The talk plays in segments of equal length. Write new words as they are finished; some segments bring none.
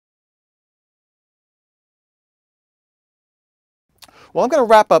Well, I'm going to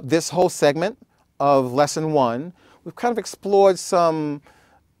wrap up this whole segment of Lesson 1. We've kind of explored some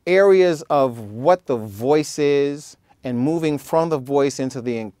areas of what the voice is and moving from the voice into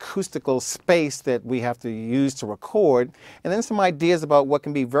the acoustical space that we have to use to record, and then some ideas about what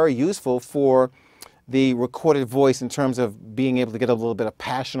can be very useful for the recorded voice in terms of being able to get a little bit of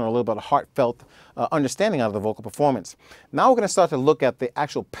passion or a little bit of heartfelt understanding out of the vocal performance. Now we're going to start to look at the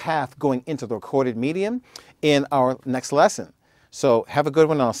actual path going into the recorded medium in our next lesson. So have a good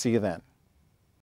one, and I'll see you then.